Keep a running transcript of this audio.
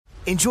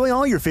Enjoy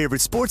all your favorite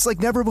sports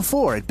like never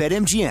before at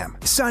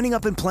BetMGM. Signing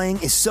up and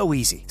playing is so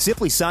easy.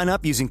 Simply sign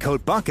up using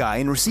code Buckeye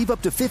and receive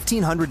up to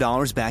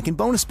 $1,500 back in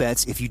bonus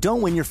bets if you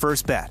don't win your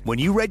first bet. When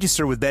you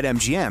register with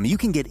BetMGM, you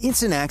can get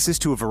instant access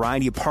to a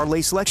variety of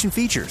parlay selection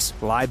features,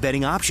 live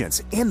betting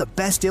options, and the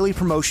best daily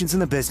promotions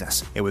in the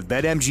business. And with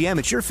BetMGM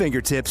at your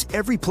fingertips,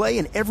 every play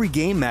and every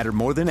game matter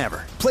more than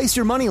ever. Place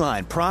your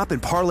moneyline, prop,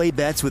 and parlay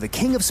bets with the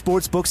king of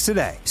sportsbooks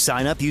today.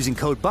 Sign up using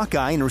code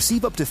Buckeye and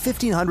receive up to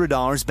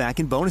 $1,500 back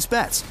in bonus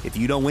bets if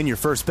you don't win your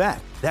first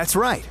bet. That's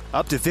right,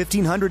 up to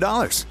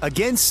 $1,500.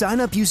 Again, sign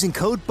up using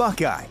code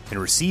Buckeye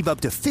and receive up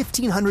to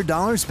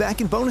 $1,500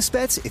 back in bonus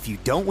bets if you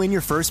don't win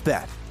your first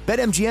bet.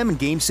 BetMGM and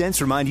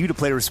GameSense remind you to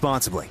play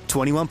responsibly.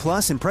 21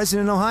 plus and present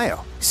in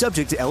Ohio.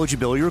 Subject to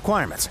eligibility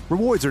requirements.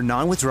 Rewards are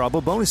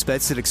non-withdrawable bonus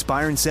bets that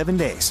expire in 7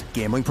 days.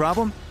 Gambling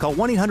problem? Call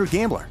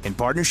 1-800-GAMBLER in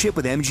partnership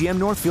with MGM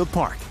Northfield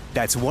Park.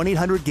 That's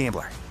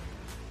 1-800-GAMBLER.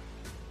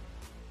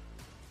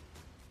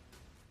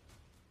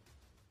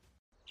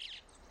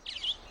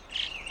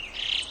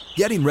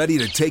 Getting ready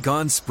to take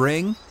on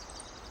spring?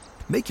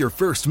 Make your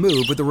first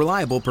move with the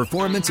reliable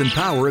performance and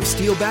power of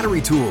Steel battery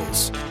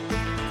tools.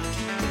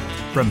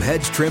 From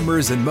hedge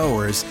trimmers and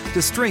mowers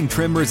to string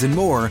trimmers and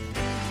more,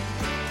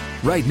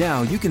 right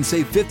now you can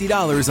save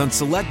 $50 on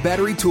select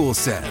battery tool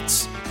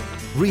sets.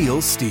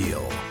 Real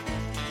Steel.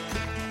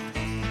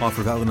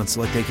 Offer valid on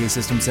select AK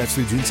system sets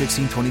through June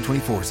 16,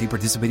 2024. See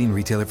participating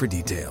retailer for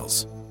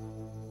details.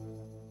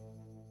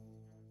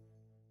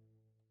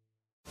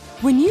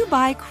 When you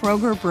buy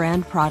Kroger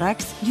brand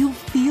products, you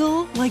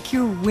feel like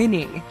you're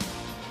winning.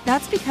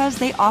 That's because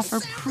they offer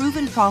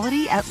proven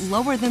quality at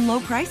lower than low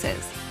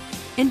prices.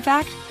 In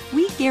fact,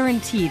 we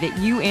guarantee that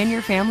you and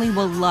your family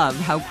will love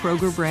how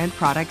Kroger brand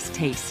products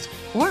taste,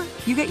 or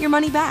you get your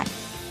money back.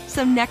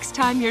 So next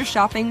time you're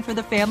shopping for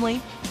the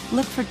family,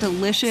 look for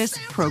delicious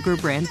Kroger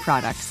brand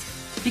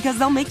products, because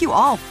they'll make you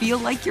all feel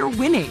like you're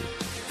winning.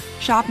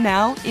 Shop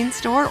now,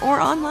 in-store,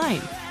 or online.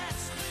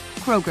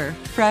 Kroger,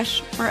 fresh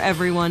for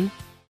everyone.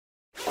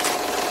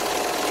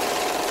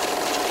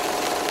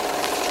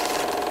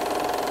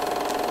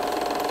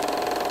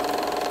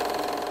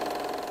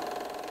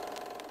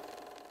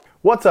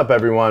 What's up,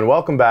 everyone?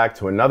 Welcome back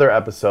to another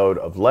episode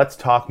of Let's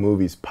Talk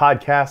Movies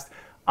podcast.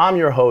 I'm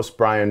your host,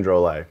 Brian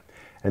Drolet.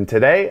 And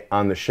today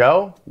on the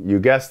show, you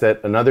guessed it,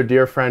 another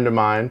dear friend of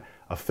mine,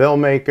 a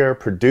filmmaker,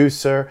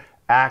 producer,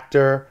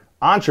 actor,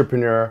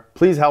 entrepreneur.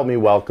 Please help me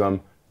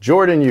welcome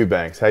Jordan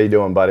Eubanks. How you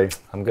doing, buddy?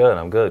 I'm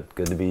good.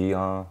 Good to be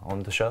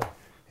on the show.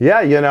 Yeah,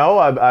 you know,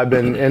 I've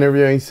been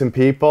interviewing some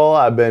people.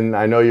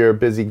 I know you're a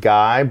busy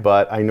guy,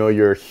 but I know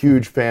you're a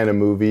huge fan of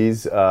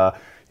movies.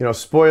 You know,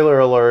 spoiler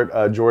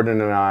alert, Jordan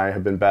and I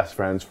have been best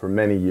friends for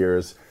many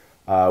years.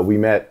 We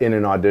met in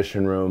an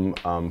audition room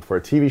for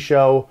a TV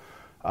show.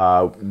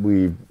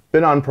 We've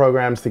been on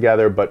programs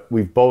together, but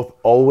we've both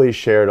always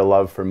shared a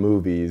love for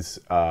movies.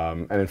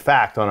 And in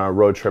fact, on our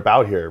road trip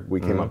out here, we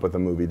came up with a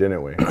movie,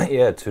 didn't we?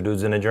 Yeah, Two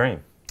Dudes in a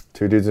Dream.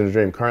 Two Dudes in a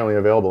Dream, currently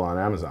available on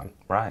Amazon.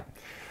 Right.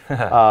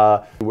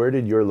 Where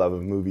did your love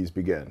of movies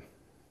begin?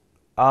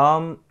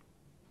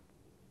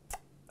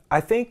 I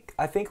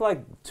think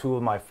like two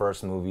of my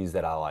first movies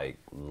that I like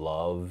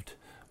loved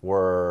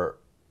were,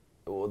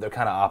 well, they're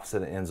kind of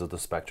opposite ends of the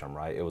spectrum,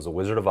 right? It was A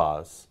Wizard of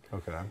Oz.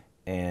 Okay.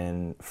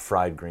 And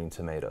Fried Green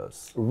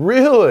Tomatoes.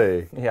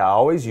 Really? Yeah, I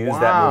always use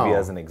that movie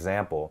as an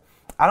example.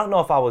 I don't know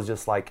if I was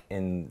just like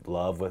in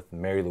love with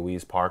Mary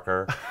Louise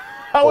Parker.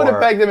 I would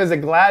have pegged him as a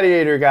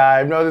Gladiator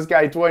guy. I've known this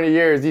guy 20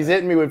 years. He's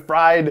hitting me with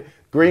Fried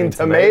Green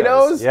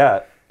Tomatoes?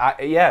 Yeah.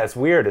 Yeah, it's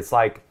weird. It's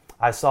like,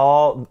 I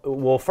saw,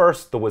 well,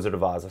 first The Wizard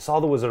of Oz. I saw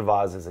The Wizard of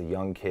Oz as a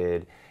young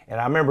kid, and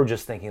I remember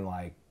just thinking,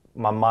 like,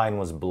 my mind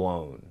was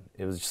blown.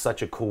 It was just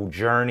such a cool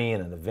journey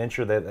and an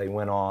adventure that they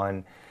went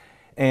on,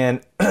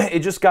 and it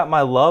just got my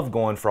love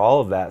going for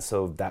all of that.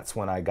 So that's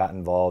when I got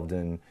involved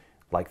in,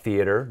 like,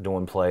 theater,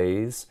 doing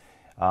plays,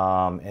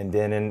 and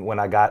then when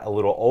I got a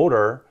little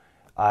older,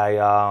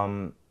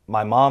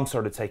 my mom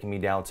started taking me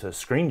down to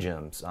Screen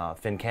Gems,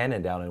 Finn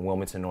Cannon down in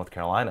Wilmington, North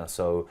Carolina.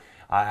 So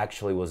I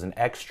actually was an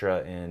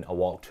extra in A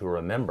Walk to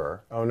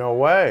Remember. Oh, no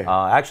way.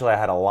 Actually, I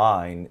had a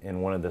line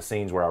in one of the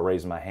scenes where I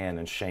raised my hand,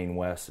 and Shane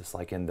West, it's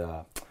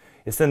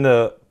in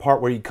the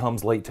part where he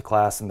comes late to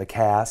class in the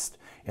cast,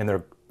 and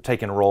they're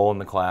taking a role in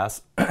the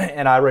class.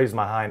 And I raised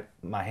my hand,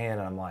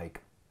 and I'm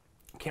like,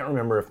 I can't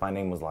remember if my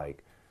name was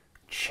like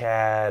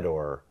Chad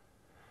or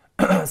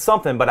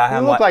something, but I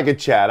have. You look like a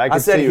Chad. I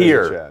said see you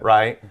here, as a Chad.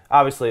 Right?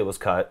 Obviously, it was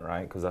cut,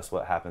 right? Because that's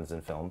what happens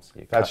in films.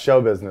 That's show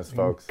business,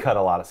 folks. Cut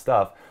a lot of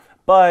stuff,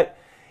 but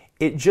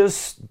it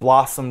just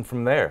blossomed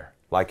from there.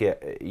 Like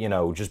it, you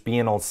know, just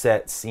being on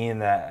set, seeing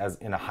that as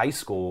in a high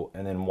school,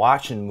 and then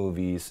watching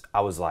movies,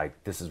 I was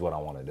like, this is what I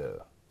want to do.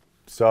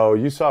 So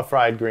you saw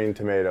Fried Green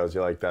Tomatoes.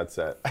 You're like, that's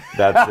it.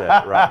 That's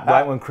it, right?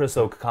 Right when Chris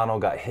O'Connell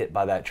got hit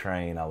by that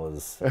train,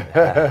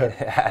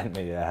 it had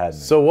me.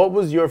 So what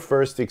was your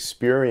first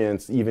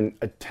experience even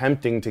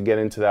attempting to get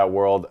into that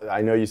world?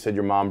 I know you said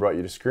your mom brought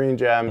you to Screen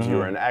Gems. Mm-hmm. You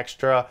were an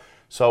extra.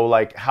 So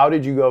like, how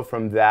did you go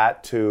from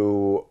that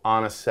to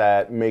on a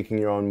set, making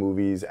your own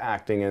movies,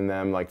 acting in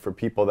them, like for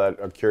people that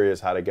are curious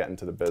how to get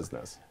into the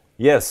business?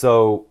 Yeah,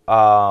 so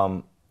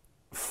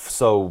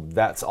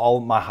that's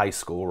all my high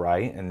school,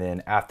 right? And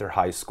then after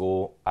high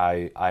school,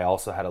 I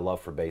also had a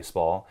love for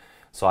baseball.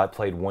 So I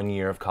played 1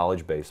 year of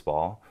college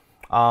baseball.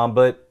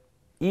 But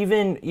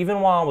even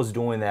while I was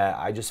doing that,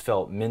 I just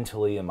felt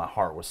mentally and my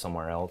heart was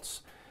somewhere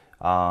else.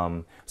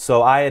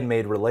 So I had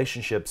made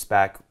relationships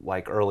back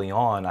like early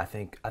on. I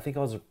think I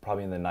was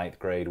probably in the 9th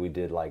grade. We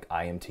did like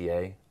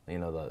IMTA,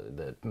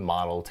 the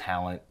model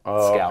talent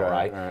scout, okay,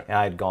 right? And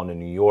I had gone to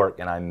New York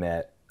and I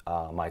met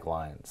Mike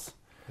Lyons.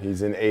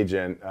 He's an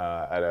agent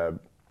at a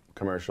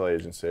commercial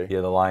agency.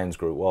 Yeah, the Lions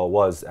Group. Well, it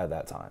was at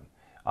that time.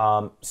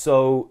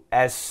 So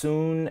as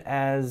soon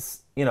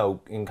as,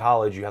 in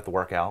college you have to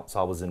work out. So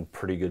I was in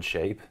pretty good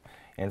shape.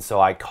 And so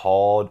I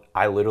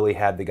literally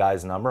had the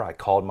guy's number. I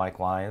called Mike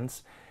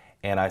Lyons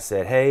and I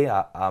said, hey,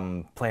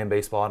 I'm playing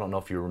baseball. I don't know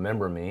if you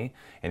remember me.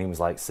 And he was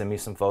like, send me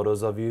some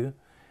photos of you.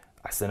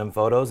 I sent him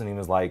photos and he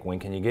was like, when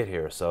can you get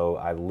here? So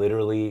it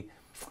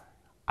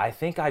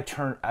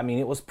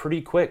was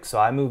pretty quick. So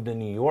I moved to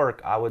New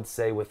York, I would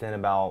say within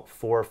about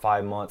 4 or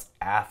 5 months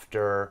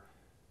after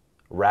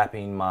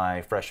wrapping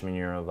my freshman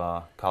year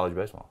of college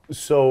baseball.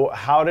 So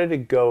how did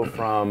it go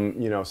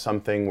from,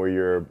 something where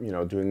you're,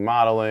 doing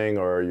modeling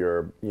or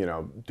you're,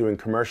 doing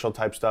commercial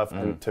type stuff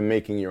and to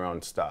making your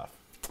own stuff?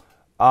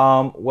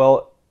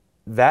 Well,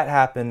 that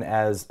happened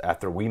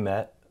after we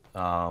met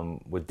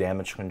with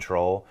Damage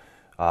Control.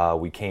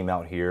 We came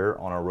out here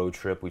on a road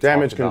trip.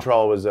 Damage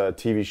Control was a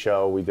TV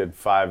show. We did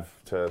 5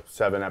 to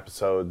 7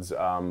 episodes for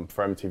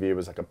MTV. It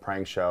was like a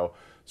prank show.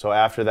 So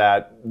after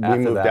that, we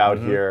moved out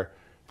here.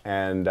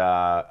 And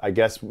I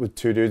guess with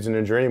Two Dudes in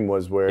a Dream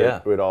was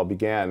where it all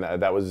began.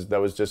 That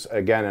was just,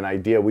 again, an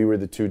idea. We were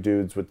the two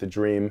dudes with the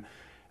dream.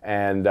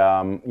 And,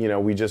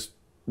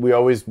 we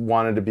always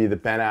wanted to be the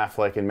Ben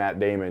Affleck and Matt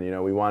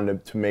Damon. We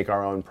wanted to make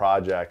our own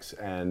projects.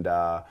 And,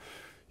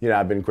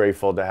 I've been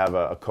grateful to have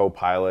a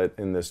co-pilot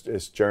in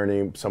this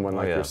journey, someone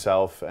like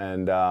yourself.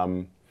 And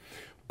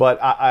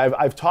but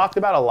I've talked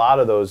about a lot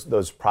of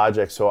those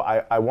projects. So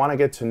I want to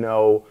get to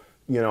know,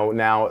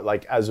 now,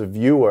 like as a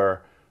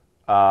viewer,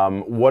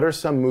 what are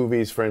some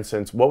movies, for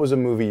instance, what was a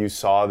movie you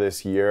saw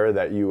this year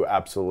that you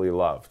absolutely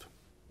loved?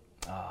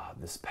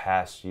 This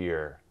past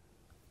year,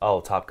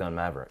 Top Gun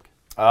Maverick.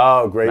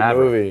 Oh, great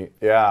movie.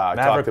 Yeah, I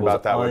talked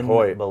about that with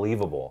Hoyt.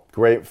 Unbelievable.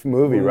 Great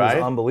movie, right? It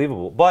was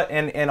unbelievable. But,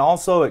 and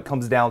also it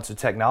comes down to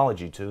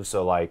technology too.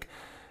 So like,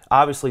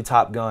 obviously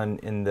Top Gun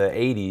in the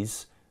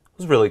 80s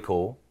was really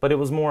cool, but it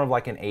was more of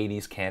like an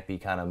 80s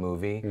campy kind of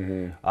movie.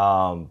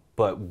 Mm-hmm.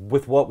 But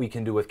with what we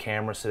can do with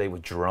cameras today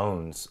with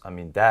drones, I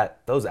mean,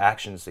 those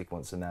action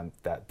sequences in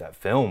that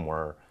film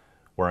were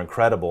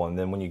incredible. And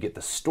then when you get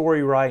the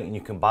story right and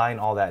you combine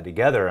all that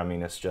together, I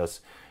mean, it's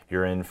just,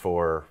 you're in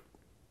for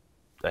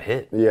a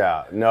hit.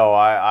 Yeah, no,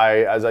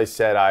 I as I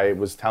said, I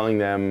was telling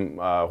them,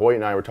 Hoyt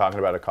and I were talking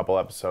about a couple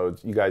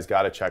episodes, you guys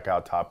got to check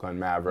out Top Gun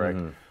Maverick.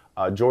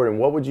 Mm-hmm. Jordan,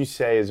 what would you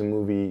say is a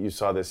movie you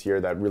saw this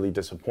year that really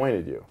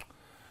disappointed you?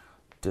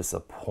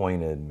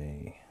 Disappointed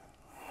me?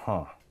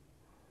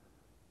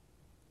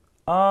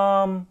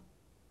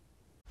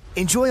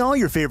 Enjoy all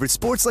your favorite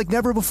sports like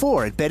never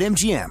before at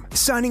BetMGM.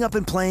 Signing up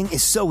and playing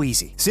is so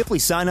easy. Simply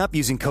sign up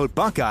using code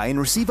Buckeye and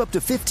receive up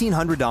to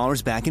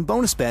 $1,500 back in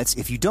bonus bets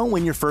if you don't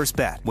win your first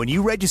bet. When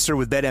you register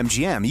with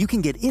BetMGM, you can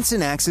get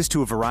instant access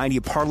to a variety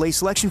of parlay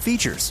selection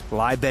features,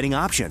 live betting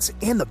options,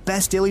 and the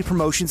best daily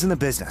promotions in the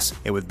business.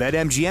 And with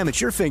BetMGM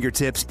at your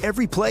fingertips,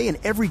 every play and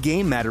every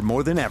game matter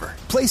more than ever.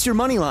 Place your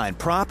moneyline,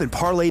 prop, and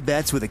parlay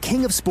bets with the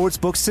king of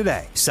sportsbooks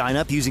today. Sign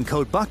up using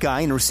code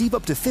Buckeye and receive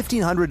up to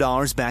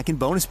 $1,500 back in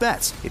bonus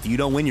bets if you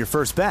don't win your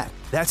first bet.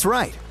 That's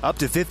right, up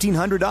to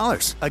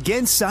 $1,500.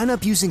 Again, sign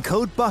up using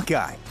code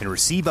Buckeye and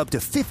receive up to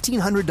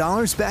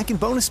 $1,500 back in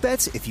bonus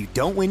bets if you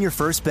don't win your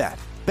first bet.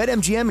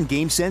 BetMGM and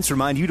GameSense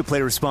remind you to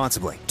play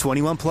responsibly.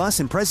 21 plus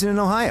and present in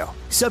Ohio.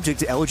 Subject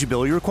to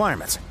eligibility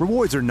requirements.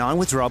 Rewards are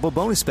non-withdrawable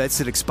bonus bets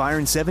that expire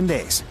in 7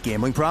 days.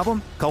 Gambling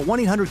problem? Call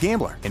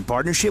 1-800-GAMBLER in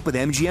partnership with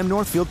MGM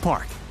Northfield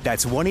Park.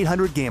 That's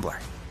 1-800-GAMBLER.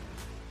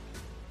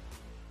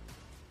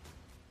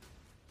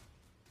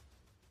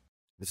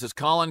 This is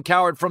Colin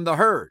Cowherd from The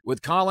Herd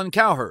with Colin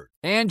Cowherd.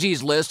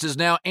 Angie's List is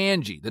now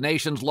Angie, the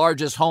nation's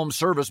largest home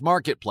service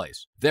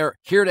marketplace. They're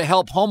here to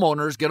help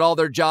homeowners get all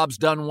their jobs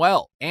done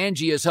well.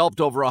 Angie has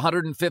helped over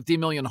 150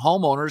 million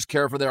homeowners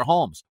care for their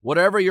homes.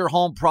 Whatever your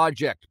home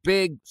project,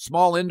 big,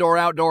 small, indoor,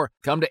 outdoor,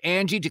 come to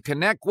Angie to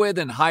connect with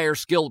and hire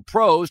skilled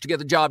pros to get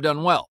the job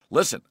done well.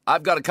 Listen,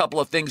 I've got a couple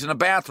of things in a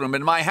bathroom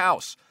in my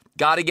house.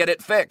 Got to get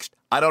it fixed.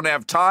 I don't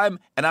have time,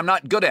 and I'm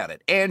not good at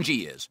it.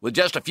 Angie is. With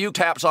just a few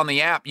taps on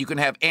the app, you can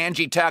have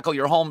Angie tackle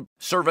your home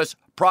service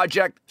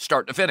project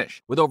start to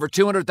finish. With over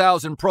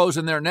 200,000 pros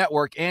in their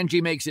network,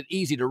 Angie makes it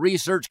easy to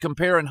research,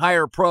 compare, and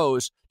hire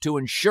pros to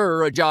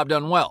ensure a job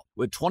done well.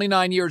 With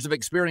 29 years of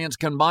experience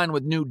combined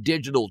with new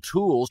digital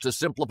tools to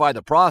simplify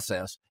the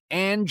process,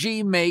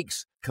 Angie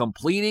makes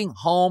completing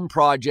home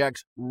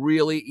projects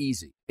really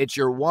easy. It's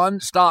your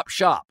one-stop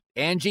shop.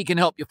 Angie can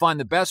help you find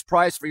the best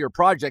price for your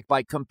project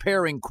by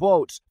comparing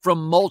quotes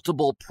from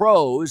multiple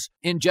pros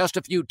in just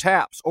a few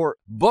taps, or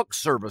book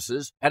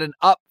services at an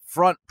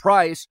upfront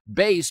price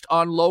based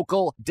on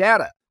local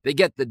data. They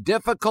get the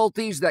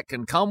difficulties that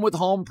can come with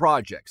home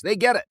projects. They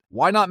get it.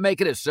 Why not make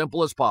it as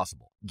simple as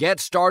possible? Get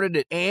started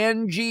at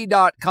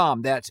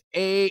Angie.com. That's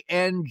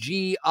ANGI.com,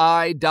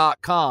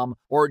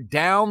 or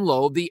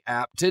download the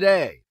app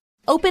today.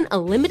 Open a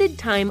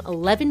limited-time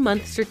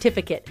 11-month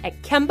certificate at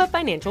Kemba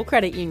Financial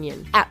Credit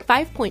Union. At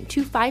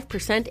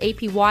 5.25%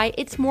 APY,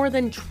 it's more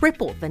than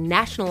triple the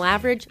national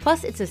average,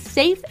 plus it's a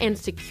safe and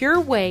secure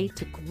way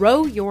to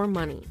grow your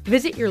money.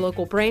 Visit your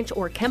local branch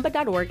or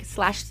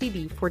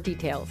kemba.org/cb for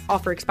details.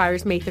 Offer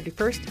expires May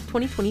 31st,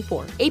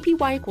 2024.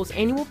 APY equals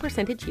annual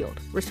percentage yield.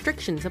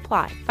 Restrictions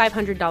apply.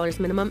 $500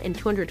 minimum and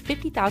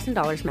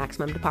 $250,000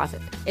 maximum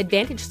deposit.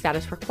 Advantage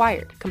status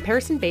required.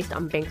 Comparison based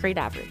on bank rate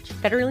average.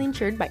 Federally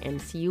insured by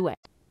NCUA.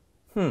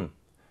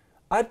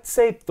 I'd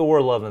say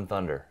Thor: Love and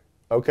Thunder.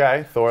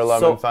 Okay, Thor: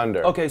 Love and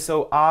Thunder. Okay,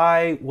 so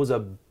I was a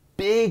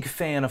big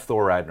fan of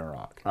Thor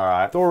Ragnarok. All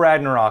right. Thor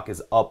Ragnarok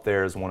is up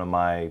there as one of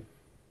my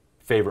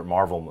favorite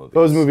Marvel movies.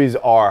 Those movies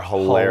are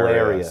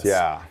hilarious.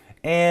 Yeah.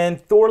 And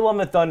Thor: Love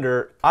and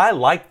Thunder, I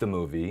liked the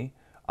movie,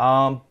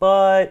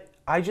 but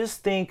I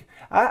just think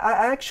I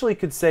actually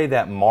could say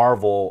that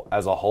Marvel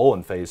as a whole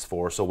in Phase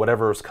 4, so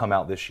whatever's come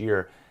out this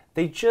year,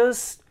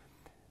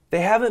 they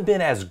haven't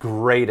been as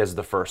great as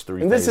the first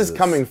three And this phases. is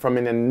coming from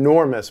an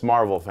enormous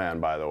Marvel fan,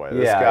 by the way.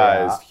 This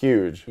guy is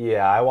huge.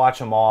 Yeah, I watch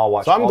them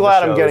all. So I'm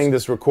glad I'm getting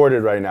this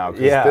recorded right now,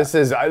 because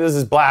this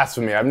is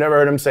blasphemy. I've never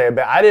heard him say it,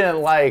 but I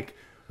didn't like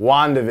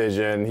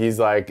WandaVision. He's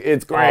like,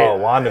 it's great. Oh,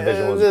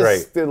 WandaVision was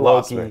great. It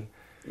lost me. Loki.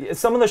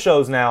 Some of the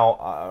shows now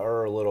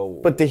are a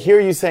little. But to hear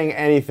you saying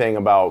anything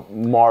about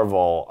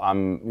Marvel,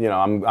 I'm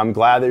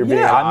glad that you're being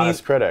an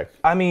honest critic.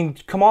 I mean,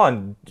 come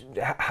on.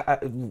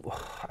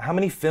 How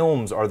many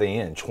films are they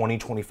in? 20,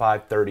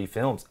 25, 30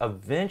 films.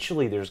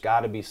 Eventually, there's got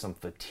to be some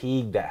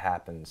fatigue that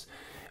happens,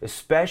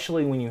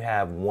 especially when you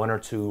have one or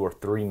two or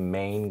three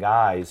main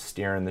guys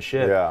steering the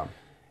ship. Yeah.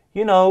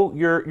 You know,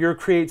 your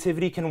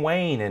creativity can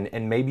wane,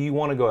 and maybe you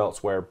want to go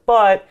elsewhere.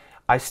 But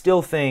I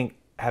still think,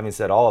 having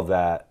said all of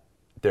that,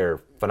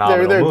 they're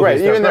phenomenal They're movies.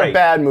 great. Even their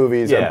bad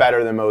movies are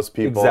better than most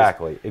people's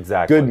exactly.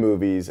 good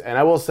movies. And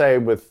I will say,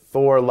 with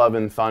Thor: Love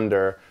and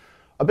Thunder,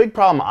 a big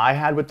problem I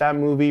had with that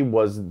movie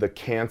was the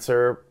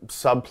cancer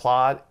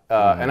subplot.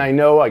 And I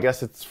know, I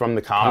guess it's from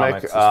the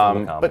comic.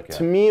 But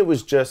to me, it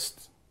was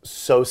just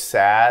so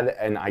sad.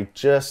 And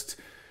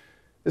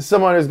as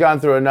someone who's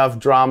gone through enough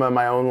drama in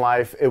my own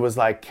life, it was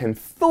like, can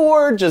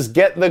Thor just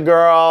get the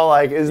girl?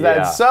 Like, is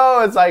that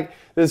so? It's like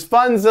this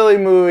fun, silly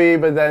movie,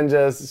 but then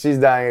she's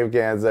dying of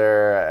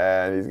cancer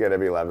and he's going to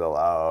be left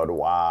alone.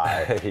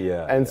 Why?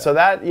 So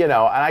that, and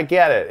I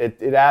get it.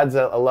 It adds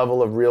a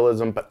level of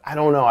realism, but I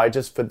don't know.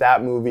 For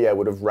that movie, I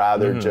would have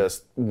rather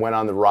just went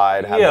on the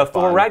ride, had the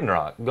fun. Thor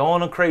Ragnarok. Go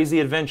on a crazy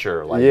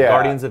adventure, like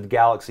Guardians of the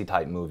Galaxy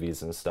type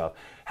movies and stuff.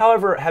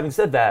 However, having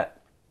said that,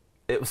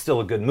 it was still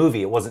a good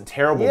movie. It wasn't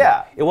terrible.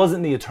 Yeah. It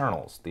wasn't the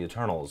Eternals. The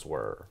Eternals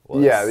was...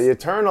 Yeah, the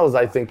Eternals,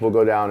 I think, will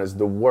go down as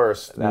the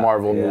worst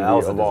Marvel movie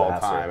of all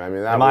time. I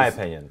mean, in my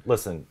opinion.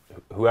 Listen,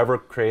 whoever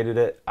created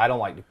it, I don't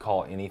like to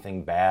call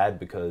anything bad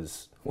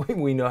because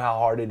we know how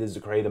hard it is to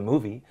create a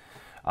movie.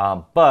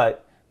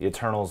 But the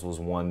Eternals was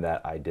one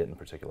that I didn't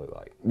particularly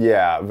like.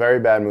 Yeah, very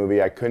bad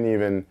movie. I couldn't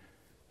even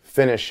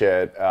finish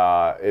it.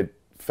 It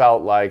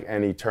felt like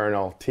an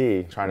eternal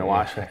tea trying to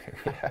watch it.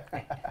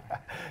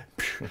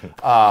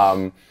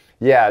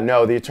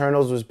 The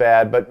Eternals was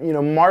bad, but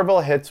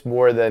Marvel hits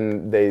more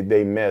than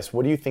they miss.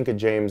 What do you think of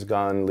James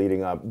Gunn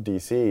leading up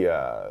DC,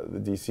 the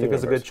DC universe? I think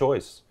it's a good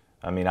choice.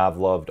 I mean, I've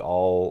loved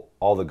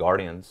all the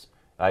Guardians.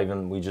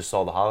 We just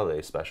saw the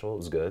holiday special. It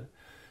was good.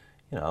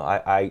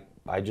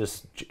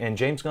 And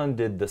James Gunn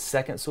did the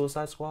second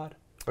Suicide Squad,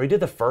 or he did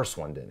the first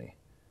one, didn't he?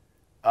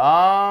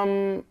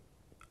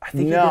 I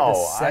think he did the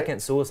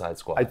second Suicide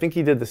Squad. I think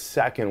he did the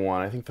second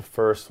one. I think the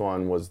first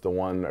one was the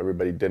one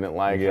everybody didn't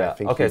like. Yeah.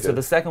 So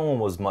the second one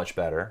was much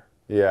better.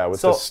 Yeah,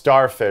 with the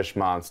starfish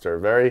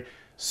monster.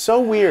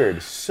 So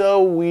weird.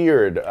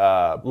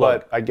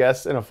 But I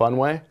guess in a fun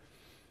way.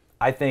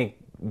 I think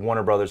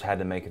Warner Brothers had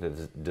to make a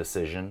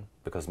decision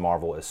because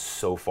Marvel is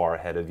so far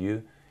ahead of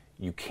you.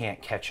 You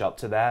can't catch up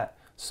to that.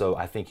 So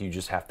I think you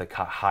just have to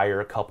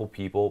hire a couple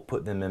people,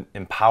 put them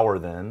empower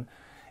them,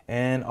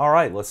 and all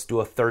right, let's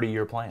do a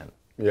 30-year plan.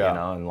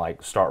 Yeah. And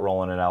start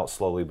rolling it out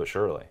slowly but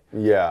surely.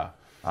 Yeah.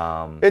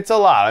 It's a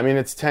lot. I mean,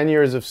 it's 10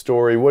 years of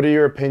story. What are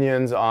your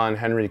opinions on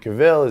Henry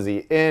Cavill? Is he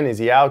in? Is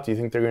he out? Do you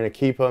think they're going to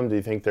keep him? Do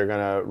you think they're going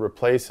to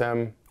replace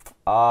him?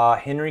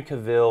 Henry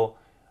Cavill,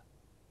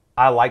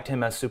 I liked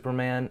him as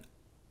Superman.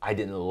 I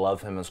didn't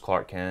love him as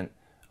Clark Kent.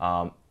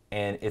 And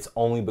it's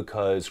only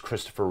because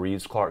Christopher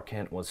Reeve's Clark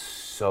Kent was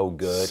so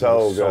good.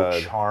 So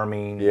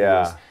charming.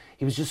 Yeah.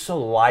 He was just so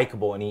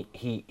likable, and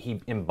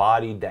he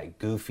embodied that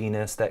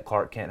goofiness that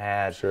Clark Kent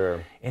had.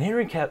 Sure. And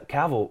Henry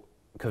Cavill,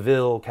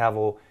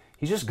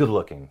 he's just good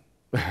looking.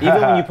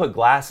 Even when you put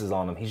glasses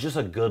on him, he's just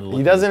a good looking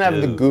He doesn't have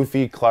the dude.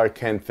 goofy Clark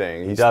Kent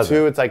thing. He's doesn't.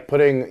 too. It's like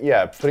putting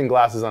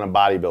glasses on a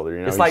bodybuilder.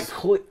 You know,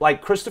 It's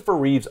like Christopher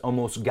Reeves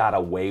almost got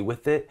away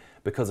with it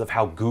because of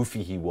how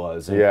goofy he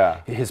was.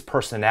 And his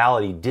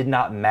personality did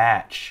not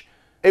match.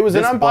 It was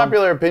an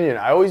unpopular opinion.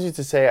 I always used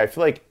to say I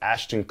feel like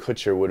Ashton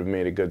Kutcher would have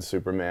made a good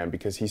Superman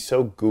because he's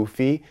so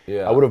goofy.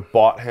 Yeah. I would have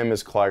bought him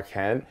as Clark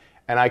Kent,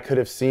 and I could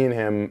have seen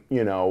him.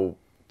 You know,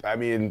 I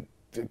mean,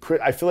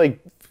 I feel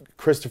like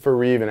Christopher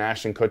Reeve and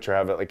Ashton Kutcher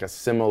have like a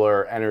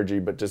similar energy,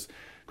 but just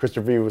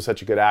Christopher Reeve was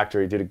such a good actor.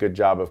 He did a good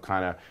job of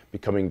kind of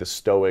becoming the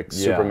stoic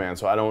Superman.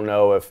 So I don't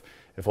know if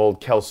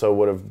old Kelso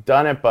would have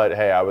done it, but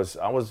hey, I was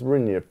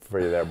rooting for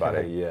you there,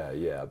 buddy.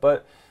 yeah.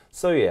 But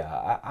so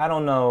yeah, I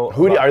don't know.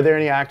 Are there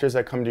any actors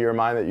that come to your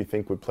mind that you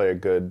think would play a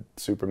good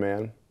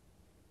Superman?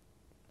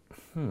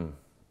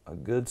 A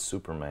good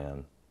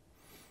Superman.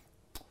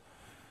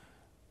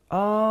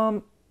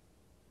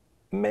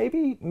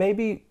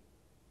 Maybe.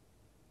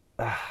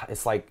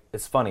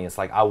 It's funny. It's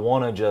like I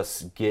want to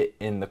just get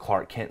in the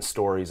Clark Kent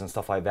stories and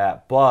stuff like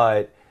that,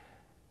 but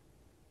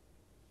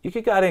you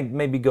could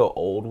maybe go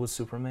old with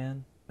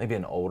Superman. Maybe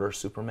an older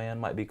Superman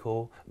might be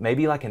cool.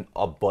 Maybe like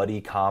a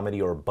buddy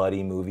comedy or a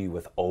buddy movie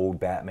with old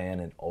Batman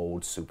and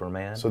old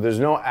Superman. So there's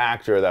no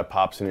actor that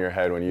pops in your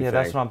head when you think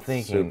that's what I'm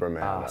thinking.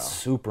 Superman.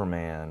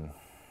 Superman.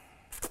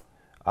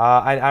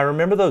 I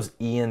remember those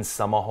Ian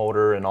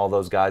Somerhalder and all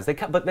those guys. They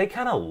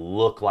kind of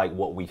look like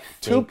what we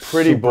think. Too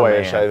pretty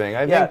boyish, I think.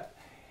 I think.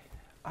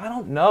 I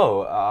don't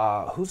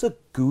know. Who's a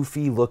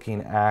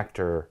goofy-looking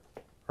actor?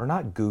 Or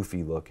not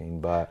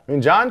goofy-looking, but... I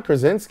mean, John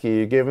Krasinski,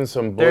 you gave him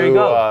some blue,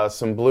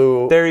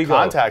 there you go.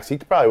 Contacts. He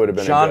probably would have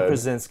been John a good...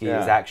 Krasinski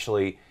is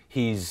actually...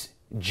 He's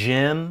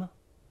Jim,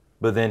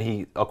 but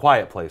then A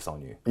Quiet Place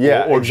on You.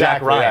 Yeah, or exactly.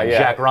 Jack Ryan. Yeah.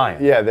 Jack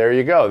Ryan. Yeah, there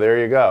you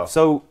go.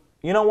 So,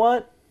 you know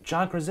what?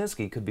 John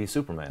Krasinski could be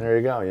Superman. There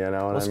you go, you know what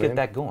I mean? Let's get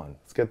that going.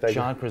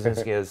 John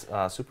Krasinski as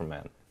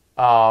Superman.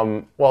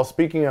 Well,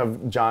 speaking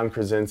of John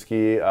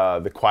Krasinski,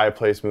 the Quiet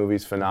Place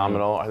movie's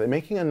phenomenal. Are they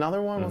making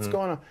another one? What's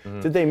going on?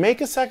 Did they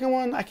make a second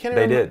one? I can't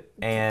remember. They did.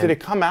 And did it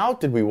come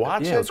out? Did we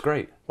watch it? Yeah, it was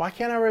great. Why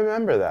can't I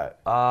remember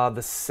that?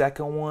 The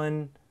second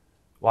one,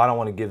 well, I don't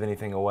want to give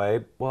anything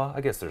away. Well,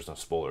 I guess there's no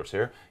spoilers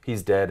here.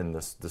 He's dead in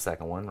the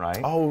second one,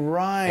 right? Oh,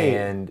 right.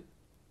 And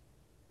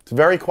it's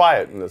very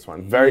quiet in this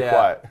one. Very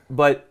quiet.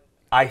 But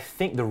I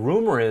think the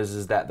rumor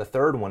is that the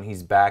third one,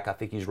 he's back. I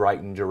think he's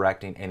writing,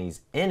 directing, and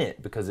he's in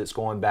it because it's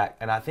going back.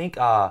 And I think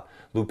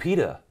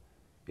Lupita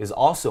is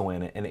also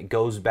in it, and it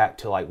goes back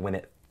to like when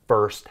it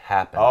first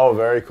happened. Oh,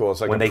 very cool.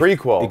 It's like a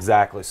prequel.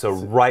 Exactly. So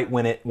right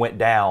when it went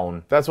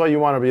down. That's why you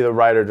want to be the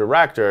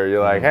writer-director.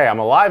 You're like, hey, I'm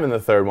alive in the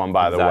third one,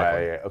 by the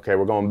way. Okay,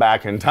 we're going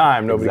back in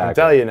time. Nobody can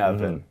tell you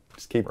nothing.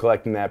 Just keep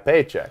collecting that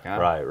paycheck, huh?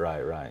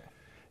 Right.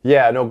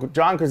 Yeah, no,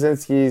 John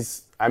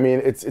Krasinski's, I mean,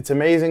 it's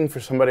amazing for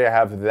somebody to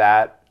have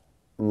that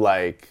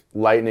like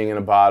lightning in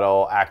a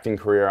bottle acting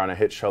career on a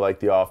hit show like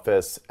The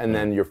Office, and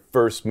then your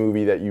first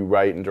movie that you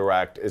write and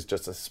direct is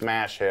just a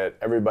smash hit.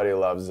 Everybody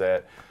loves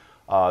it.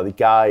 The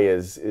guy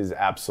is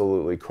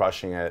absolutely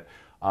crushing it.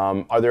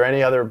 Are there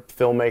any other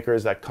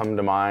filmmakers that come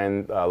to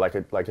mind, like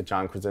a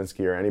John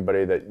Krasinski or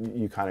anybody that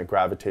you kind of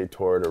gravitate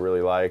toward or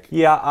really like?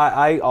 Yeah,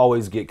 I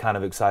always get kind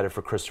of excited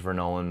for Christopher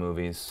Nolan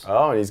movies.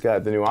 Oh, and he's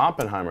got the new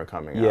Oppenheimer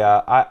coming out.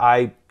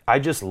 Yeah, I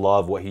just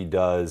love what he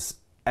does.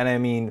 And I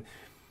mean,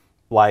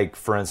 like,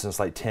 for instance,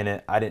 like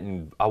Tenet,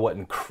 I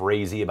wasn't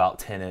crazy about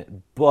Tenet,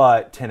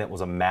 but Tenet was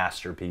a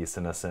masterpiece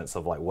in a sense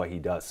of like what he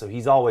does. So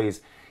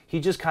he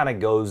just kind of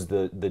goes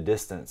the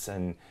distance.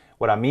 And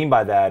what I mean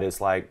by that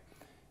is like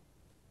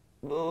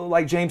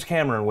James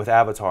Cameron with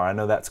Avatar. I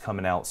know that's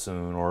coming out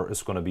soon, or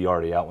it's going to be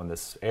already out when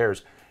this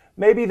airs.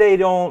 Maybe they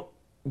don't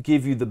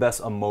give you the best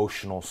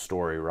emotional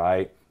story,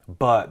 right?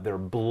 But they're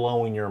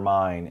blowing your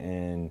mind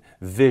in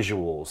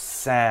visuals,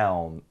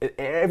 sound.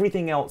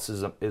 Everything else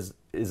is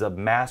a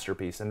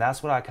masterpiece, and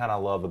that's what I kind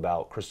of love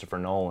about Christopher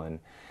Nolan.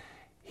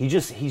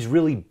 He's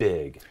really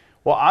big.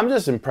 Well, I'm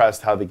just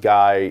impressed how the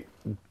guy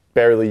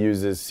barely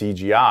uses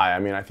CGI. I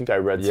mean, I think I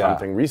read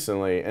something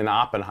recently in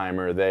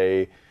Oppenheimer.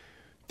 They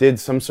did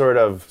some sort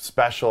of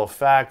special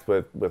effect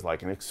with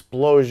like an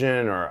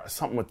explosion or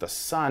something with the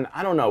sun.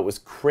 I don't know. It was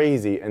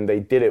crazy, and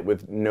they did it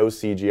with no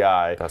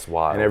CGI. That's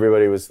wild. And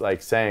everybody was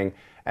like saying,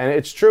 and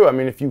it's true. I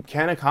mean, if you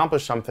can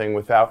accomplish something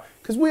without,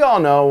 because we all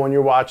know when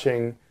you're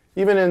watching,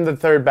 even in the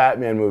third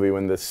Batman movie,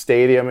 when the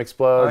stadium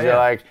explodes, you're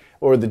like,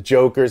 or the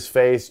Joker's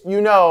face, you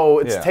know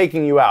it's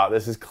taking you out.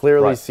 This is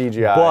clearly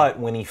CGI. But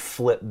when he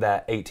flipped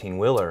that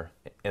 18-wheeler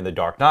in The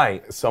Dark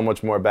Knight, so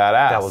much more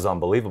badass. That was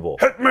unbelievable.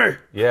 Hit me!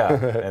 Yeah,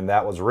 and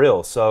that was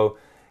real. So,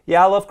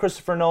 yeah, I love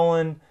Christopher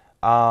Nolan.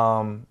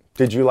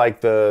 Did you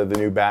like the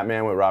new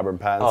Batman with Robert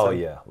Pattinson? Oh,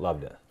 yeah,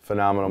 loved it.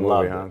 Phenomenal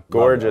movie, huh?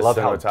 Gorgeous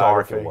cinematography. Loved how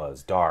dark it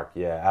was. Dark,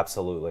 yeah,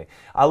 absolutely.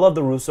 I love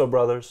the Russo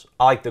brothers.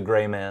 I like The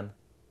Gray Man.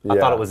 I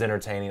thought it was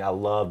entertaining. I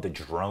loved the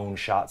drone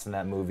shots in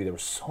that movie. There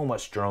was so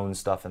much drone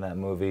stuff in that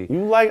movie.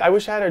 I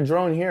wish I had a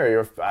drone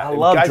here. I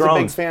love guy's drones.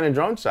 a big fan of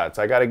drone shots.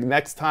 I got to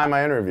next time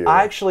I interview.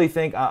 I actually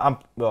think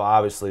well,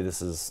 obviously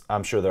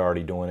I'm sure they're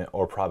already doing it,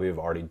 or probably have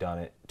already done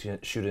it, to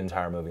shoot an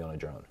entire movie on a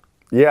drone.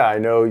 Yeah, I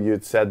know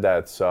you'd said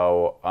that.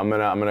 So I'm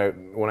gonna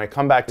when I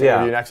come back to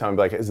interview next time, I'm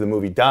like, is the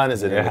movie done?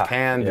 Is it in the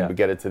can? Did we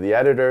get it to the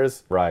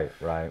editors? Right.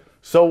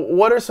 So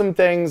what are some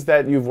things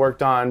that you've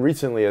worked on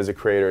recently as a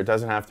creator? It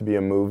doesn't have to be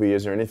a movie.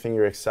 Is there anything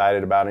you're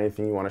excited about?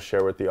 Anything you want to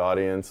share with the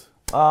audience?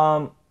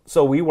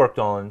 So we worked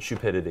on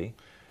Stupidity.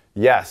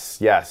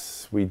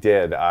 Yes, we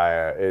did.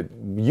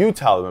 You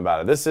tell them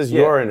about it. This is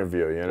your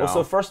interview, you know. Well,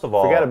 so first of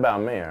all, forget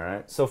about me, all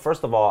right? So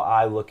first of all,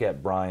 I look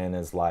at Brian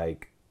as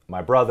like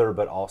my brother,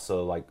 but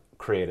also like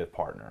creative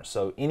partner.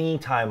 So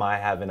anytime I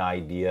have an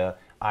idea,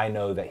 I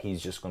know that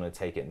he's just going to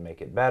take it and make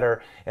it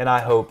better. And I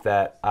hope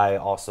that I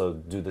also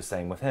do the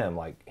same with him.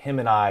 Like him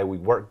and I, we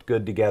worked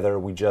good together.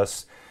 We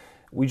just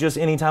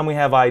anytime we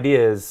have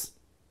ideas,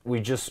 we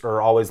just are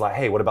always like,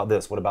 hey, what about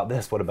this? What about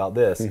this? What about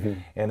this?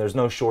 And there's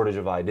no shortage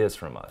of ideas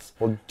from us.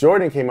 Well,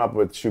 Jordan came up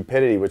with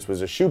Stupidity, which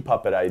was a shoe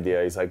puppet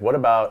idea. He's like, what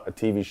about a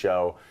TV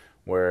show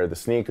where the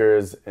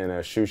sneakers in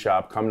a shoe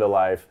shop come to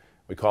life?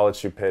 We call it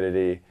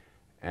Stupidity.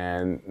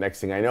 And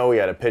next thing I know, we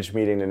had a pitch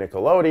meeting to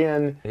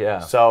Nickelodeon. Yeah.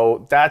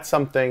 So that's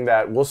something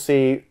that we'll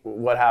see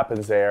what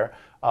happens there.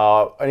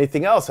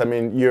 Anything else? I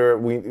mean,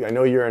 I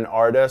know you're an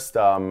artist.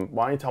 Why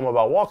don't you tell them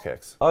about Wall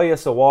Kicks? Oh yeah,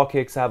 so Wall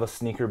Kicks have a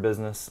sneaker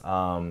business.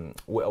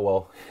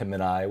 Well, him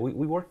and I,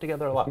 we work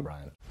together a lot,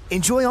 Brian.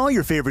 Enjoy all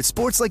your favorite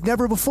sports like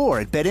never before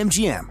at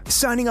BetMGM.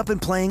 Signing up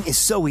and playing is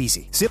so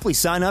easy. Simply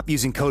sign up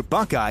using code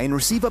Buckeye and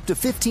receive up to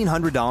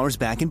 $1,500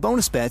 back in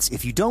bonus bets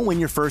if you don't win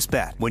your first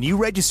bet. When you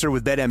register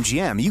with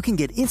BetMGM, you can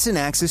get instant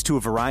access to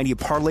a variety of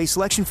parlay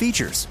selection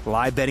features,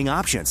 live betting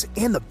options,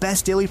 and the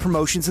best daily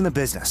promotions in the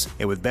business.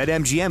 And with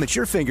BetMGM at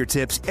your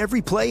fingertips,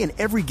 every play and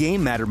every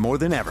game matter more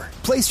than ever.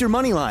 Place your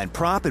moneyline,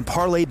 prop, and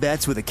parlay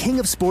bets with the king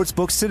of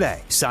sportsbooks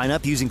today. Sign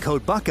up using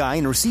code Buckeye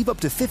and receive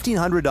up to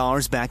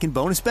 $1,500 back in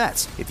bonus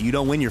bets if you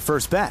don't win your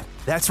first bet.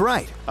 That's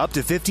right, up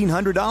to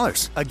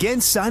 $1,500. Again,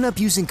 sign up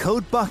using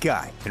code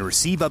Buckeye and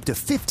receive up to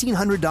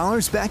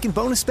 $1,500 back in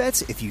bonus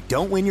bets if you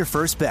don't win your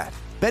first bet.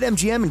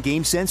 BetMGM and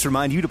GameSense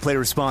remind you to play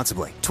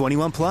responsibly.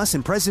 21 plus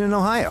and present in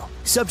Ohio.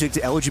 Subject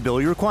to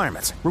eligibility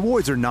requirements.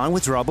 Rewards are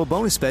non-withdrawable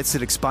bonus bets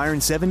that expire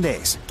in 7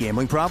 days.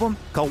 Gambling problem?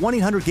 Call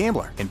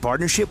 1-800-GAMBLER in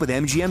partnership with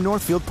MGM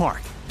Northfield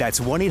Park. That's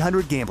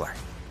 1-800-GAMBLER.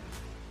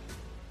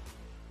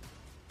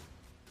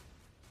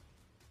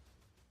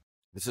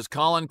 This is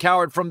Colin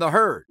Cowherd from The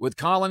Herd with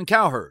Colin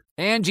Cowherd.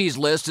 Angie's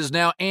List is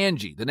now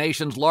Angie, the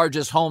nation's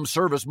largest home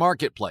service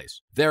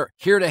marketplace. They're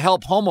here to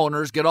help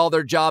homeowners get all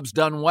their jobs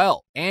done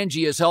well.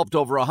 Angie has helped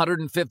over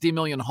 150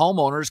 million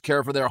homeowners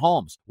care for their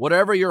homes.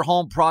 Whatever your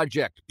home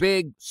project,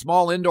 big,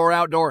 small, indoor,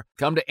 outdoor,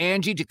 come to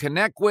Angie to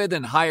connect with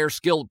and hire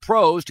skilled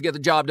pros to get the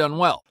job done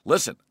well.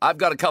 Listen, I've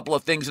got a couple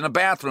of things in a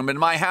bathroom in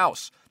my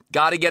house.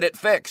 Got to get it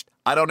fixed.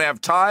 I don't have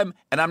time,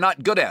 and I'm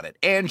not good at it.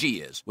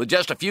 Angie is. With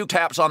just a few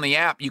taps on the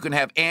app, you can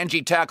have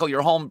Angie tackle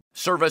your home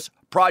service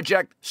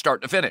project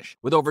start to finish.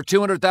 With over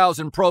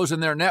 200,000 pros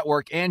in their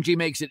network, Angie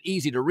makes it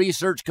easy to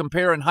research,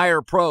 compare, and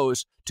hire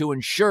pros to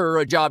ensure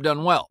a job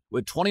done well.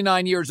 With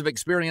 29 years of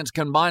experience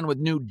combined with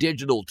new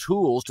digital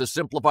tools to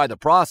simplify the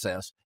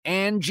process,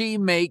 Angie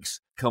makes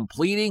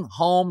completing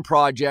home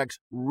projects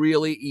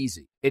really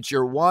easy. It's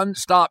your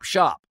one-stop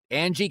shop.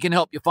 Angie can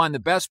help you find the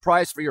best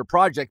price for your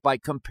project by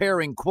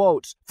comparing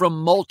quotes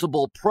from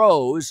multiple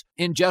pros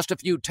in just a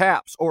few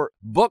taps, or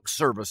book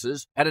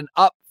services at an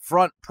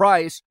upfront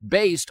price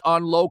based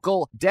on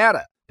local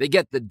data. They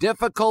get the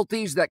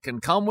difficulties that can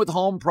come with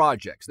home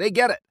projects. They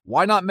get it.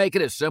 Why not make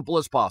it as simple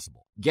as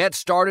possible? Get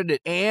started at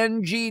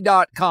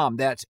Angie.com.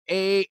 That's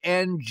ANGI.com,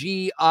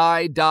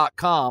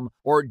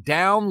 or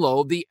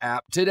download the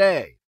app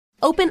today.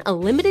 Open a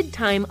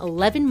limited-time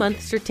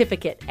 11-month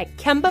certificate at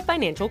Kemba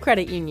Financial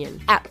Credit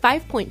Union. At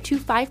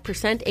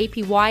 5.25%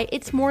 APY,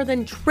 it's more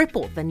than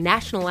triple the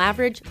national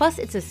average, plus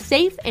it's a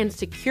safe and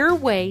secure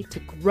way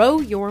to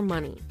grow your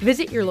money.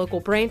 Visit your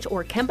local branch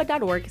or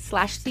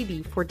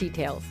kemba.org/cb for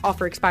details.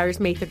 Offer expires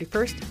May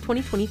 31st,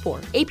 2024.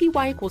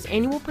 APY equals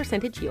annual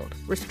percentage yield.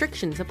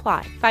 Restrictions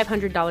apply.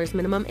 $500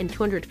 minimum and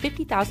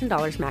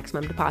 $250,000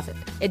 maximum deposit.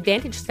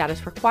 Advantage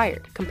status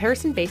required.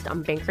 Comparison based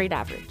on bank rate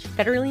average.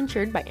 Federally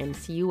insured by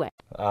NCUA.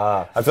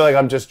 I feel like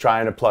I'm just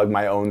trying to plug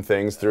my own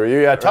things through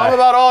you. Yeah, tell them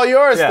about all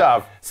your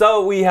stuff.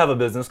 So we have a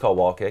business called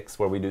Wall Kicks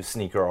where we do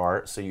sneaker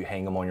art. So you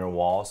hang them on your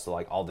wall. So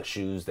like all the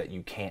shoes that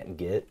you can't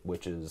get,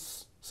 which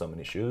is so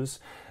many shoes,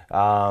 put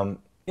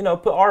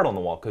art on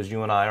the wall, because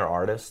you and I are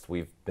artists.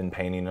 We've been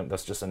painting them.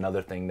 That's just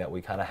another thing that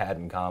we kind of had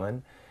in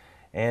common.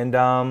 And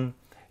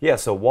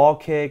so Wall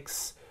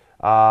Kicks.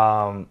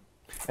 And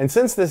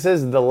since this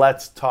is the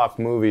Let's Talk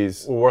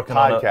Movies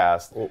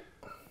podcast,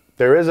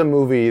 there is a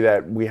movie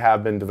that we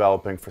have been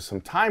developing for some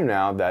time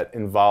now that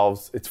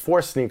involves, it's for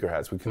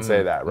sneakerheads, we can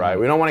say that, right?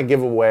 We don't want to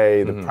give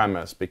away the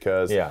premise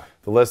because the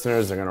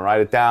listeners are going to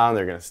write it down,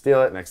 they're going to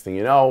steal it, next thing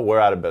you know,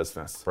 we're out of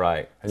business.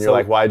 Right. And you're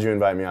like, why'd you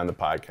invite me on the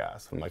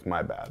podcast? I'm like,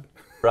 my bad.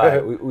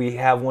 Right. We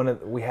have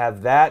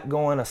that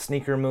going, a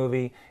sneaker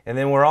movie, and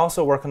then we're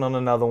also working on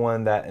another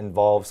one that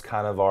involves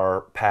kind of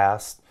our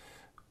past.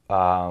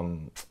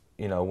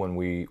 When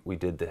we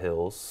did The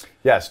Hills.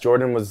 Yes,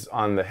 Jordan was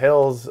on The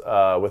Hills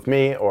with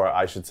me, or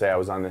I should say I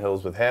was on The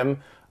Hills with him.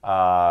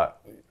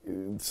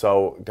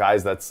 So,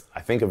 guys, that's,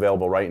 I think,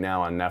 available right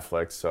now on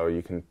Netflix, so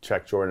you can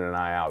check Jordan and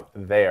I out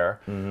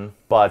there.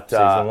 But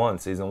season one,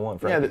 season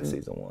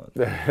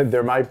 1.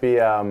 There might be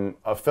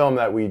a film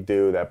that we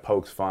do that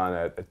pokes fun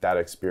at that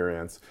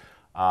experience.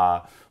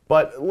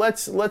 But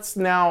let's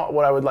now,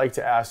 what I would like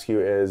to ask you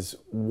is,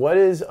 what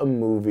is a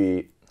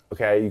movie?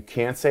 Okay, you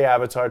can't say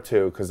Avatar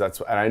 2 because that's,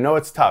 and I know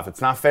it's tough.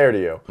 It's not fair to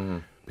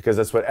you because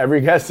that's what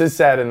every guest has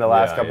said in the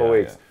last couple of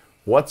weeks. Yeah.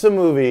 What's a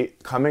movie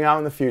coming out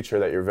in the future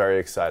that you're very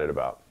excited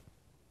about?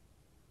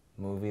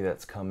 Movie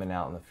that's coming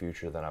out in the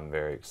future that I'm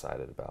very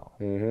excited about.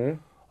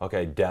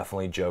 Okay,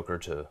 definitely Joker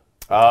 2.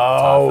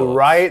 Oh,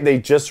 right. They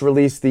just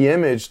released the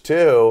image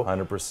too.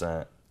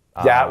 100%.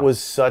 That was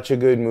such a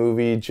good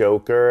movie,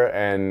 Joker,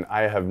 and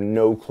I have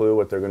no clue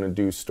what they're going to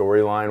do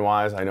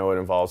storyline-wise. I know it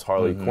involves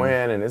Harley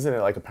Quinn, and isn't it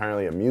like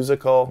apparently a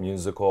musical?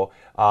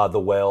 The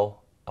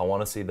Whale. I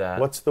want to see that.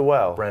 What's The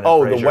Whale? Brendan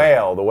Fraser. The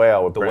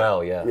Whale. With The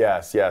Whale, yeah.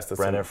 Yes. That's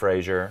Brendan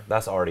Fraser.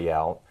 That's already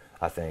out,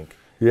 I think.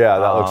 Yeah,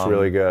 that looks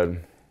really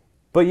good.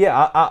 But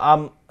yeah,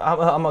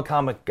 I'm a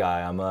comic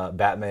guy. I'm a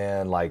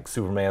Batman, like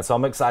Superman, so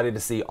I'm excited to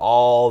see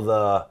all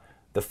the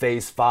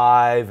Phase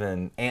 5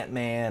 and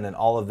Ant-Man and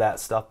all of that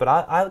stuff. But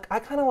I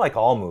kind of like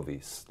all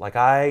movies. Like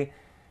I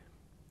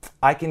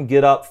can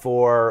get up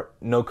for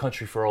No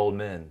Country for Old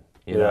Men.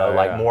 You know,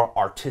 more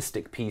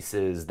artistic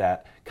pieces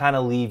that kind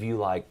of leave you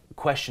like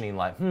questioning,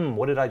 like,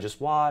 what did I just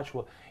watch?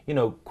 Well,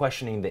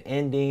 questioning the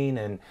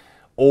ending,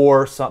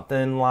 or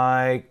something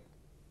like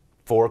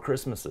Four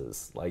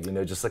Christmases, like,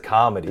 just a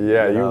comedy.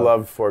 Yeah, you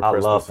love Four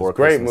Christmases. I love Four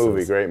Great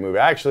Christmases. Great movie.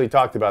 I actually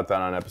talked about that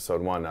on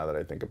episode 1 now that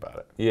I think about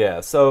it. Yeah,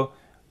 so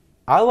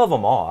I love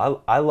them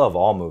all. I love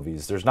all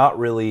movies. There's not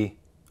really,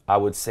 I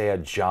would say,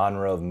 a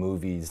genre of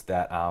movies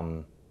that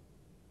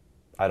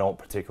I don't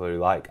particularly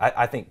like.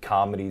 I think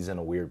comedy's in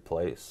a weird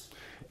place.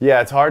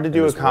 Yeah, it's hard to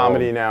do a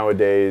comedy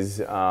nowadays.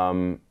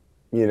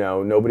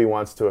 Nobody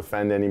wants to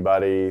offend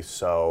anybody,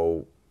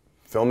 so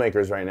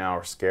filmmakers right now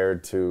are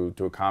scared to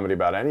do a comedy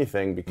about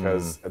anything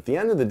because at the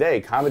end of the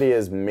day, comedy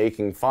is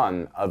making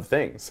fun of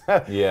things.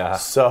 Yeah.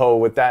 So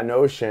with that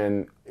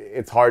notion,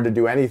 it's hard to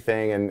do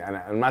anything, and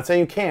I'm not saying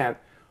you can't.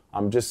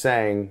 I'm just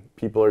saying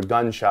people are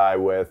gun shy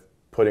with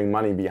putting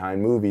money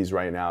behind movies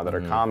right now that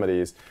are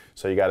comedies,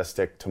 so you got to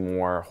stick to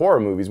more horror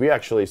movies. We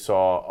actually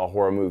saw a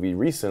horror movie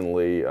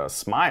recently,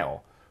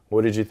 Smile.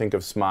 What did you think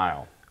of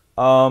Smile?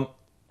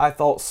 I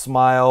thought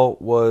Smile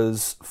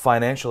was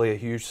financially a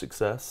huge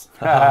success,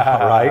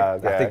 right?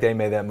 Okay. I think they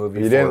made that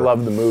movie. You didn't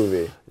love the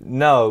movie.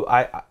 No,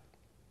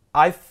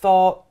 I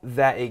thought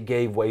that it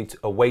gave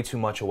way too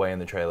much away in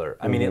the trailer.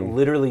 I mean, it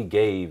literally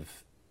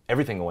gave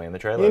everything away in the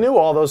trailer. You knew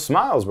all those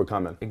smiles were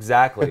coming.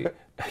 Exactly.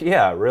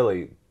 Yeah,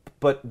 really.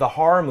 But the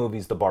horror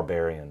movie's The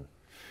Barbarian.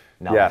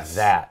 Now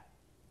that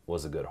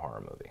was a good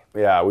horror movie.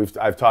 Yeah,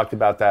 I've talked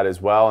about that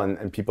as well,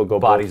 and people go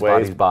both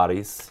ways.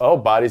 Bodies. Oh,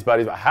 Bodies.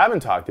 I haven't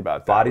talked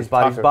about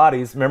that.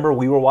 Bodies. Remember,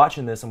 we were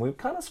watching this and we were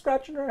kind of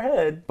scratching our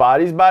head.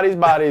 Bodies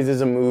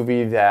is a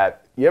movie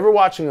that, you ever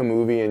watching a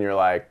movie and you're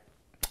like,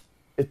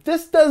 if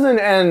this doesn't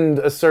end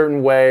a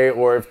certain way,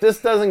 or if this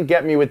doesn't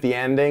get me with the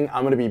ending,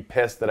 I'm going to be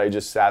pissed that I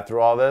just sat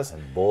through all this.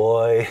 And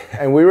boy.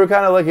 And we were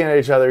kind of looking at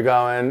each other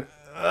going,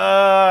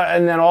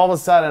 and then all of a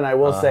sudden, I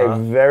will say,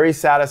 very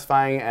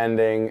satisfying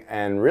ending,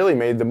 and really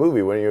made the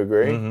movie. Wouldn't you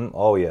agree?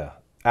 Oh yeah,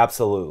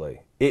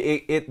 absolutely.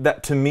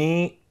 That to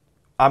me,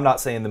 I'm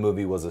not saying the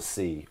movie was a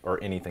C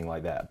or anything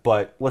like that,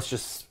 but let's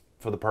just,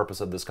 for the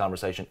purpose of this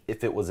conversation,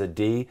 if it was a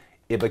D,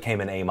 it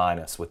became an A-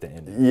 with the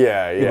ending.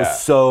 Yeah. It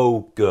was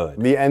so good.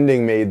 The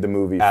ending made the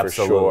movie for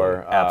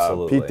sure.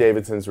 Absolutely. Pete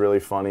Davidson's really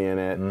funny in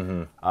it.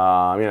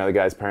 The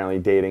guy's apparently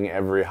dating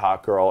every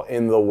hot girl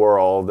in the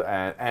world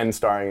and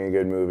starring in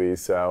good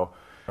movies. So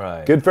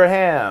good for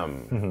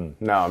him.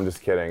 No, I'm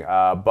just kidding.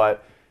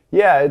 But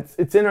yeah,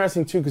 it's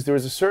interesting too because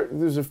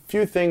there's a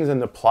few things in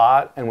the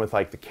plot and with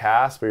like the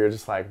cast where you're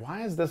just like,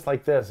 why is this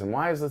like this and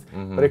why is this?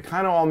 But it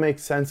kind of all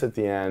makes sense at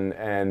the end,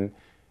 and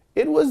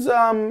it was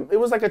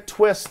like a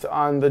twist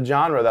on the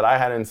genre that I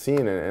hadn't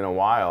seen in a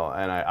while,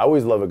 and I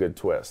always love a good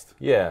twist.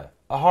 Yeah,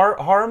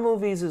 horror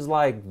movies is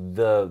like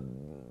the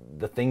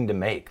thing to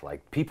make.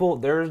 Like people,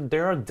 there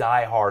are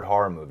die-hard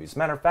horror movies.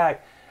 Matter of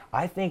fact,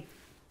 I think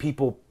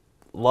people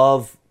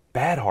love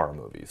bad horror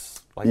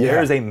movies. Like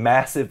there is a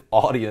massive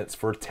audience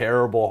for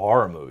terrible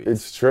horror movies.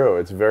 It's true.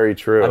 It's very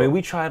true. I mean,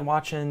 we tried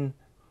watching,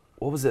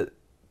 what was it?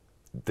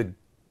 The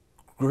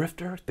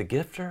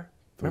Gifter?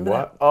 Remember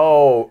what? that?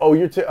 Oh,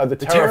 you're the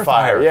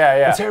Terrifier.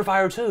 Yeah. The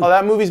Terrifier 2. Oh,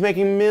 that movie's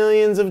making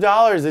millions of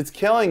dollars. It's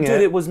killing it.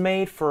 Dude, it was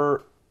made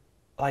for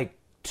like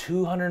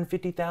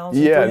 $250,000,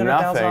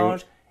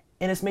 $300,000,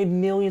 and it's made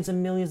millions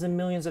and millions and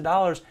millions of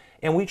dollars.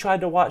 And we tried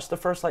to watch the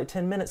first like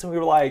 10 minutes, and we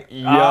were like,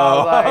 "Yo,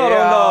 I don't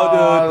know, dude.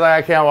 I was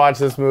like, I can't watch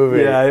this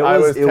movie." Yeah, I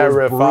was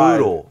terrified.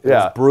 brutal. It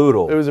was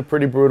brutal. It was a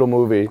pretty brutal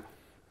movie.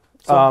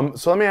 So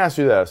let me ask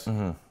you this: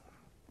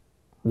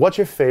 what's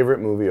your favorite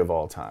movie of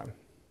all time?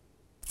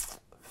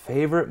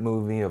 Favorite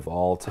movie of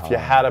all time? If you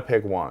had to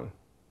pick one,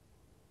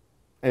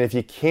 and if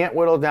you can't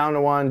whittle down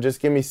to one,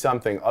 just give me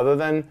something other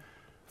than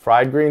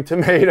fried green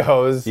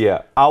tomatoes.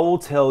 Yeah, I will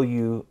tell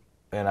you,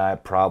 and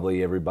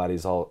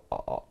everybody's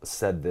all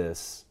said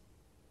this.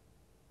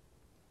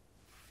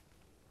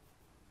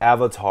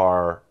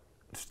 Avatar,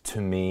 to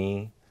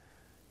me,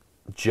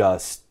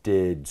 just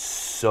did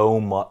so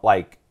much.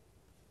 Like,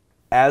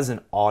 as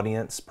an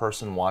audience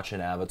person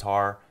watching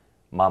Avatar,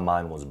 my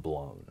mind was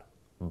blown.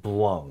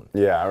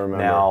 Yeah, I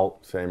remember. Now,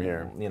 same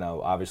here. You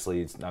know,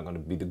 obviously, it's not going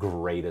to be the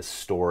greatest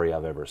story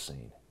I've ever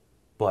seen,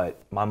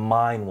 but my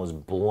mind was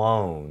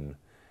blown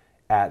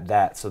at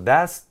that. So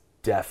that's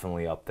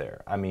definitely up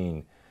there. I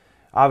mean,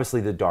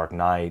 obviously, The Dark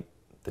Knight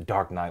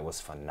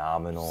was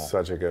phenomenal.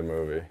 Such a good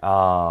movie.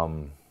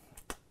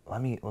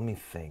 Let me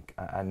think.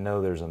 I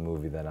know there's a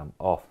movie that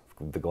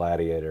The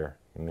Gladiator.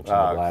 You mentioned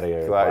The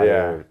Gladiator.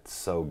 Yeah. It's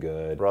so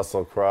good.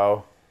 Russell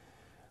Crowe.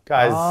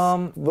 Guys,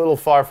 a little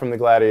far from The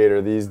Gladiator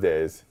these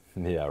days.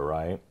 Yeah,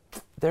 right.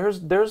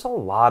 There's a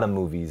lot of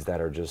movies that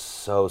are just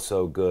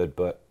so good,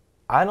 but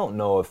I don't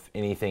know if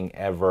anything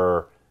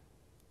ever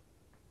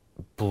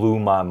blew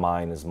my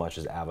mind as much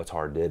as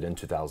Avatar did in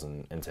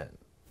 2010.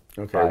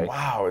 Okay, right?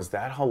 Wow, is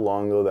that how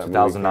long ago that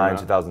 2009,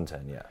 movie came out?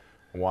 2010, yeah.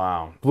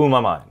 Wow. Blew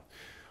my mind.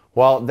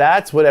 Well,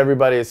 that's what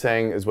everybody is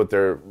saying is what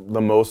they're the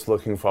most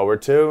looking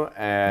forward to,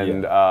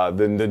 and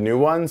the new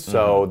one.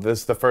 So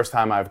this is the first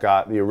time I've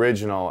got the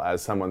original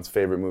as someone's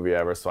favorite movie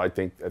ever. So I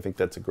think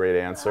that's a great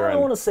answer. I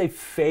don't want to say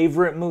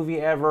favorite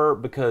movie ever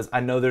because I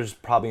know there's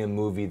probably a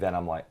movie that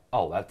I'm like,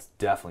 oh, that's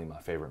definitely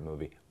my favorite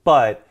movie.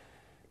 But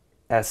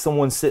as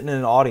someone sitting in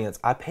an audience,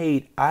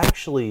 I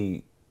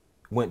actually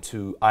went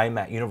to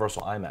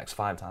Universal IMAX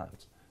 5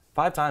 times.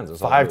 5 times.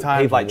 Five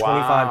times. Paid like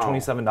Wow.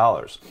 $25,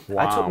 $27.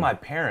 Wow. I took my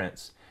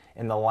parents.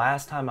 And the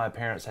last time my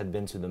parents had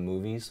been to the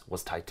movies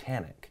was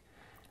Titanic.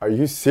 Are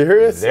you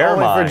serious? Their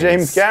Only for minds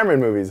James Cameron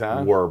movies,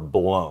 huh? Were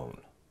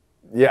blown.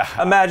 Yeah.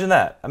 Imagine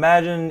that.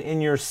 Imagine in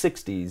your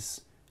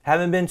 60s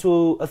having been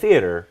to a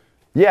theater.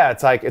 Yeah,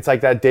 it's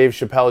like that Dave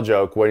Chappelle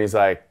joke when he's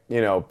like, you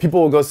know,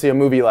 people will go see a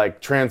movie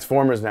like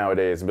Transformers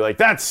nowadays and be like,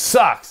 that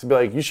sucks. Be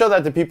like, you show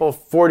that to people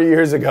 40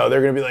 years ago,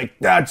 they're gonna be like,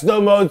 that's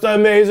the most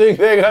amazing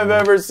thing I've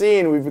ever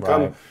seen. We've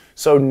become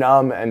so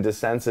numb and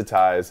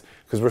desensitized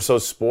because we're so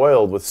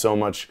spoiled with so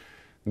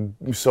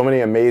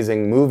many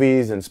amazing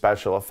movies and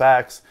special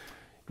effects.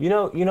 You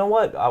know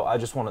what? I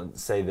just want to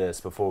say this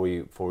before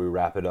we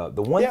wrap it up.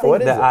 The one thing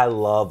that I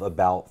love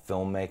about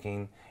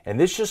filmmaking, and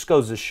this just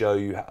goes to show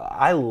you,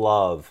 I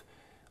love,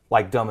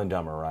 like Dumb and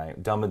Dumber,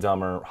 right? Dumb and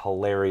Dumber,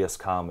 hilarious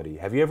comedy.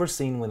 Have you ever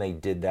seen when they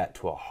did that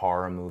to a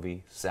horror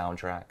movie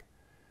soundtrack?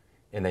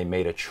 And they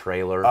made a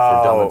trailer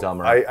for Dumb and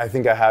Dumber. I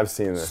think I have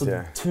seen this,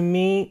 So to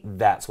me,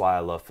 that's why I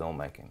love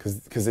filmmaking.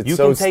 Because it's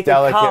so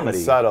delicate and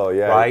subtle,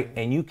 yeah. Right?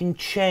 And you can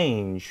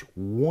change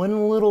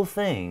one little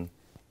thing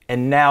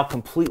and now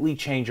completely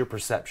change your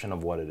perception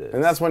of what it is.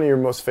 And that's one of your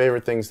most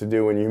favorite things to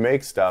do when you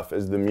make stuff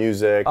is the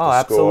music, the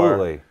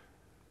absolutely.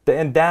 score.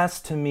 And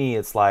that's, to me,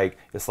 it's like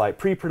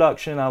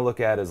pre-production I look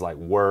at as like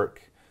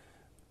work.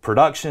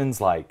 Production's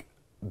like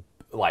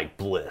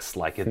bliss.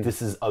 Like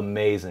this is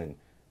amazing.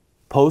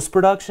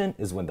 Post-production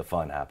is when the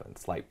fun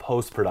happens. Like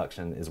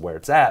post-production is where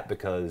it's at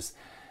because,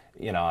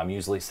 you know, I'm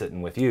usually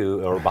sitting with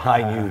you or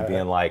behind you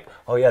being like,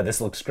 oh yeah,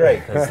 this looks great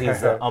because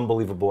he's an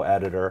unbelievable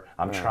editor.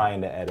 I'm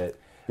trying to edit.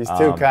 He's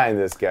too kind,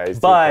 this guy. He's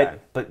but too kind.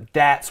 But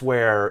that's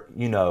where,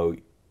 you know,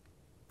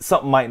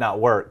 something might not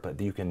work,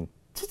 but you can,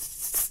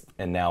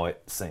 and now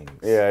it sings.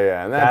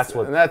 Yeah, and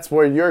that's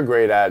where you're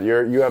great at.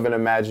 You have an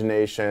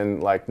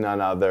imagination like none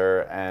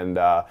other, and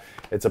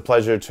it's a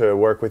pleasure to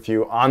work with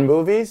you on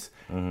movies.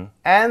 Mm-hmm.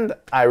 And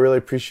I really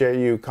appreciate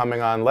you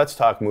coming on Let's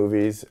Talk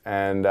Movies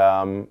and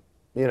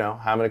you know,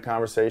 having a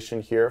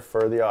conversation here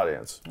for the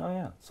audience. Oh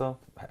yeah, so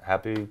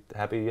happy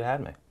you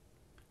had me.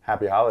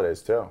 Happy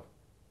holidays too.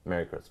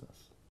 Merry Christmas.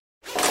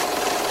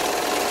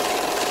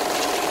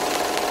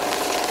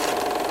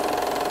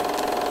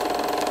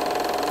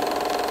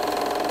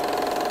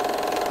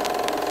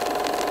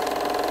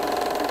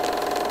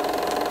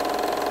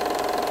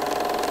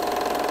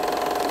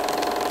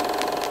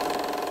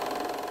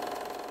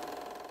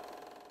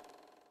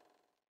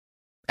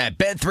 At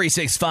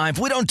Bet365,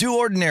 we don't do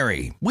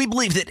ordinary. We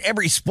believe that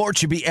every sport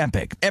should be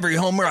epic. Every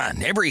home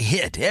run, every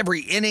hit,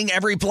 every inning,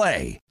 every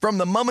play. From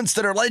the moments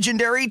that are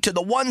legendary to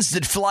the ones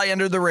that fly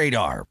under the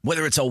radar.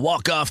 Whether it's a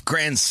walk-off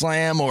grand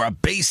slam or a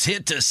base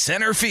hit to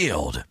center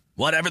field.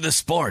 Whatever the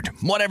sport,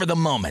 whatever the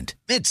moment,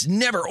 it's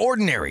never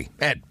ordinary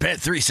at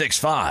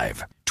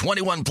Bet365.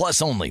 21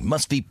 plus only.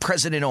 Must be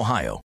present in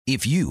Ohio.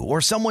 If you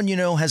or someone you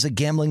know has a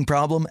gambling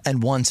problem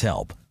and wants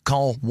help,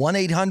 call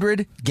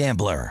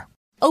 1-800-GAMBLER.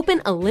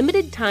 Open a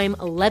limited-time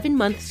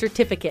 11-month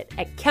certificate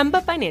at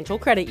Kemba Financial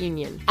Credit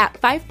Union. At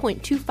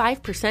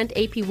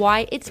 5.25%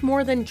 APY, it's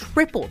more than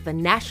triple the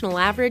national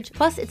average,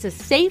 plus it's a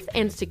safe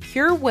and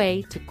secure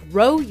way to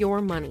grow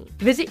your money.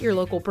 Visit your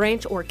local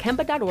branch or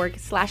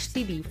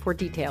kemba.org/cb for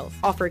details.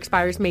 Offer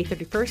expires May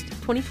 31st,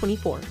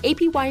 2024.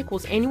 APY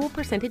equals annual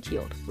percentage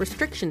yield.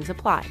 Restrictions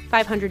apply.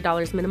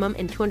 $500 minimum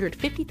and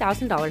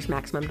 $250,000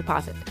 maximum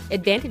deposit.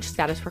 Advantage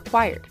status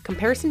required.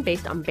 Comparison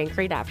based on bank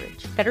rate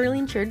average. Federally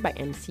insured by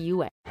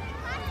NCUA.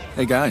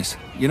 Hey guys,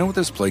 you know what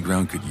this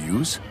playground could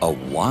use? A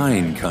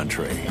wine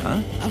country,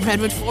 huh? A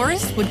redwood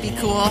forest would be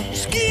cool.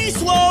 Ski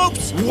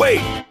slopes!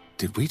 Wait!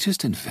 Did we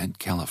just invent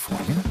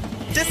California?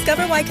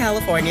 Discover why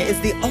California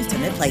is the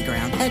ultimate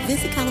playground at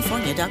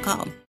visitcalifornia.com.